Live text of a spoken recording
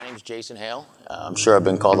name's Jason Hale. I'm sure I've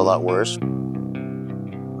been called a lot worse.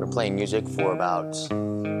 Been playing music for about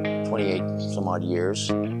 28 some odd years.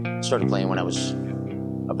 Started playing when I was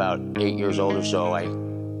about 8 years old or so.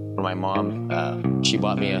 My mom, she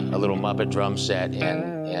bought me a little Muppet drum set,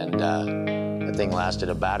 and the thing lasted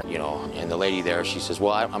about, and the lady there, she says,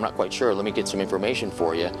 well, I'm not quite sure. Let me get some information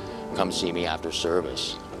for you. Come see me after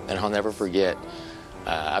service. And I'll never forget,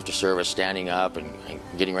 after service, standing up and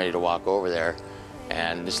getting ready to walk over there.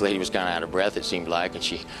 And this lady was kind of out of breath, it seemed like. And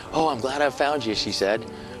she, oh, I'm glad I found you, she said.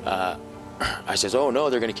 I says, oh, no,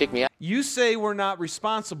 they're going to kick me out. You say we're not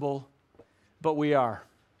responsible, but we are.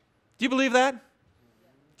 Do you believe that?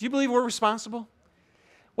 Do you believe we're responsible?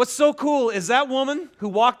 What's so cool is that woman who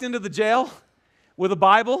walked into the jail with a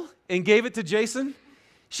Bible and gave it to Jason,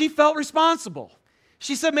 she felt responsible.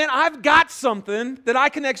 She said, man, I've got something that I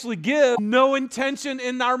can actually give. No intention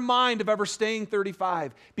in our mind of ever staying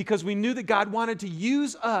 35 because we knew that God wanted to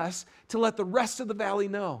use us to let the rest of the valley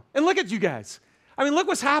know. And look at you guys. I mean, look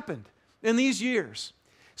what's happened in these years.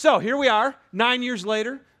 So here we are, 9 years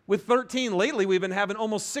later, with 13. Lately, we've been having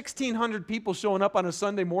almost 1,600 people showing up on a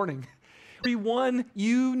Sunday morning. Everyone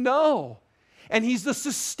you know. And he's the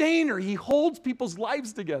sustainer. He holds people's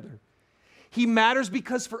lives together. He matters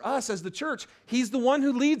because for us as the church, he's the one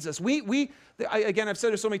who leads us. Again, I've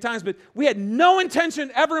said it so many times, but we had no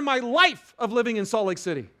intention ever in my life of living in Salt Lake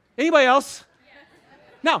City. Anybody else? Yes.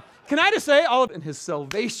 Now, can I just say, all of in his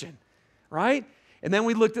salvation, right? And then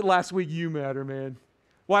we looked at last week, you matter, man.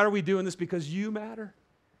 Why are we doing this? Because you matter.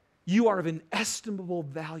 You are of inestimable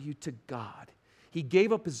value to God. He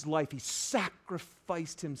gave up his life. He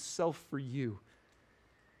sacrificed himself for you.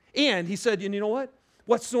 And he said, and you know what?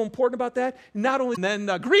 What's so important about that? Not only, and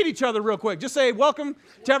then greet each other real quick. Just say welcome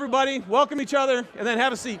to everybody, welcome each other, and then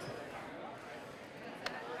have a seat.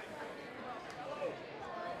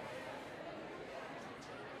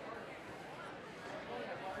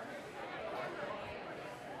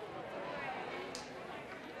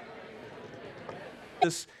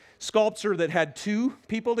 This sculpture that had two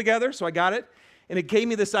people together, so I got it, and it gave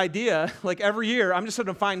me this idea, like every year, I'm just going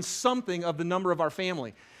to find something of the number of our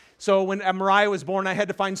family. So when Mariah was born, I had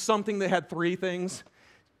to find something that had three things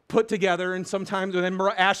put together, and sometimes when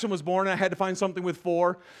Ashton was born, I had to find something with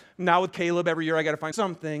four. Now with Caleb, every year I got to find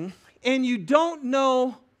something. And you don't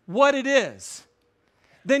know what it is,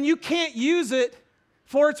 then you can't use it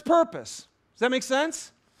for its purpose. Does that make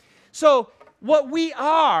sense? So what we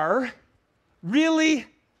are really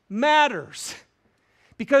matters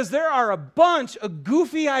because there are a bunch of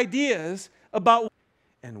goofy ideas about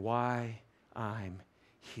and why I'm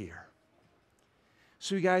here.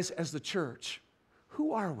 So you guys, as the church,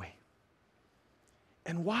 who are we?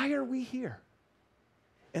 And why are we here?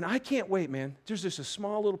 And I can't wait, man. There's just a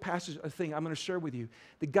small little passage, a thing I'm going to share with you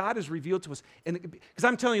that God has revealed to us. And because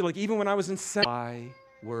I'm telling you, like even when I was in why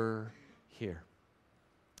we're here.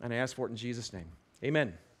 And I ask for it in Jesus' name.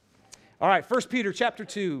 Amen. All right, 1 Peter chapter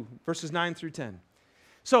 2, verses 9 through 10.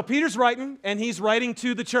 So Peter's writing, and he's writing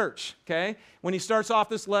to the church, okay? When he starts off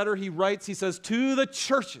this letter, he says, to the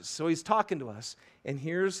churches. So he's talking to us, and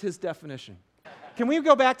here's his definition. Can we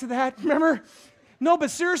go back to that? Remember? No,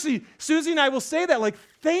 but seriously, Susie and I will say that, like,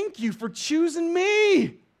 thank you for choosing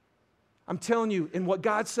me. I'm telling you, in what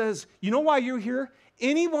God says, you know why you're here?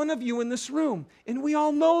 Any one of you in this room, and we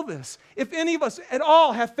all know this, if any of us at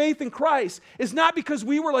all have faith in Christ, it's not because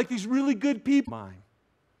we were like these really good people. Mine.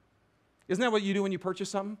 Isn't that what you do when you purchase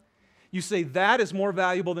something? You say, that is more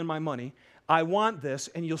valuable than my money. I want this,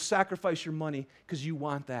 and you'll sacrifice your money because you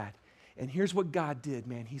want that. And here's what God did,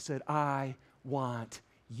 man. He said, I want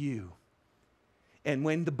you. And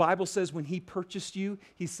when the Bible says when he purchased you,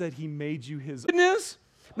 he said he made you his. Good news?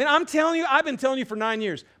 Man, I'm telling you, I've been telling you for 9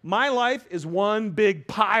 years, my life is one big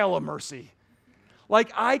pile of mercy.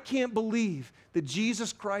 Like, I can't believe that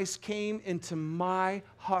Jesus Christ came into my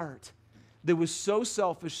heart that was so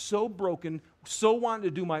selfish, so broken, so wanting to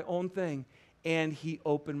do my own thing, and he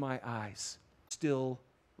opened my eyes. Still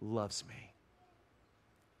loves me.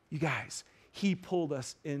 You guys, he pulled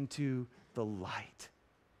us into the light.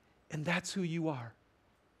 And that's who you are.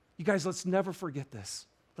 You guys, let's never forget this.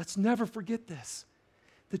 Let's never forget this.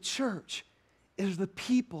 The church is the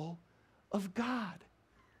people of God.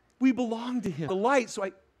 We belong to him. The light,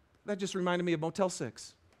 that just reminded me of Motel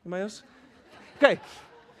 6. Anybody else? Okay,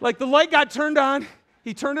 like the light got turned on.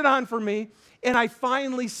 He turned it on for me, and I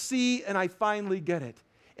finally see and I finally get it.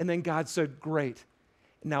 And then God said, great.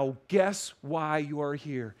 Now guess why you are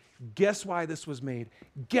here. Guess why this was made.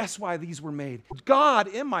 Guess why these were made. God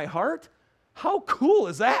in my heart? How cool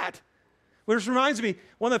is that? Which reminds me,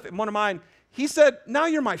 one of mine, he said, now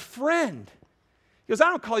you're my friend. He goes, I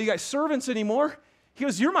don't call you guys servants anymore. He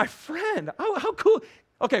goes, you're my friend. Oh, how cool.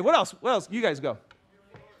 Okay, what else? What else? You guys go.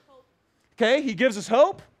 Okay, he gives us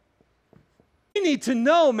hope. We need to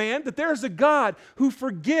know, man, that there's a God who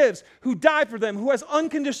forgives, who died for them, who has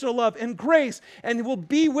unconditional love and grace, and will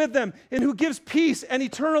be with them, and who gives peace and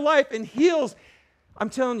eternal life and heals. I'm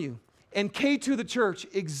telling you, and K2 the church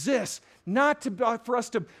exists not for us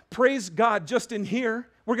to praise God just in here.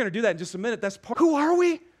 We're going to do that in just a minute. That's part. Who are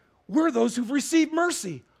we? We're those who've received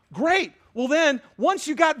mercy. Great. Well then, once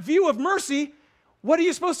you got view of mercy, what are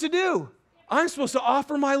you supposed to do? I'm supposed to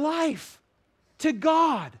offer my life to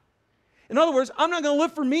God. In other words, I'm not going to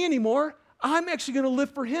live for me anymore. I'm actually going to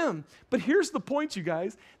live for him. But here's the point, you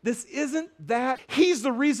guys. This isn't that. He's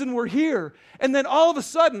the reason we're here. And then all of a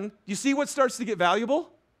sudden, you see what starts to get valuable?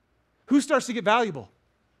 Who starts to get valuable?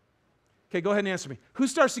 Okay, go ahead and answer me. Who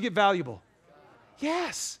starts to get valuable?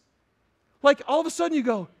 Yes. Like all of a sudden you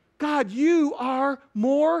go, God, you are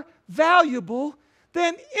more valuable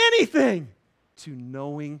than anything to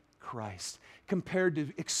knowing Christ compared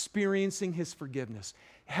to experiencing his forgiveness,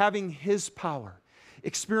 having his power,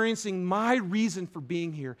 experiencing my reason for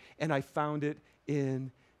being here, and I found it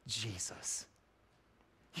in Jesus.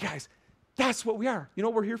 You guys, that's what we are. You know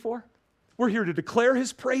what we're here for? We're here to declare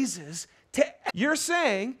his praises. You're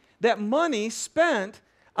saying that money spent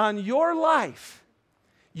on your life,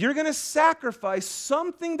 you're going to sacrifice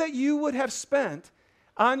something that you would have spent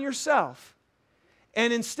on yourself,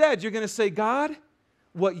 and instead you're going to say, God,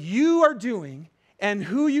 what you are doing and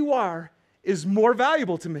who you are is more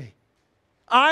valuable to me.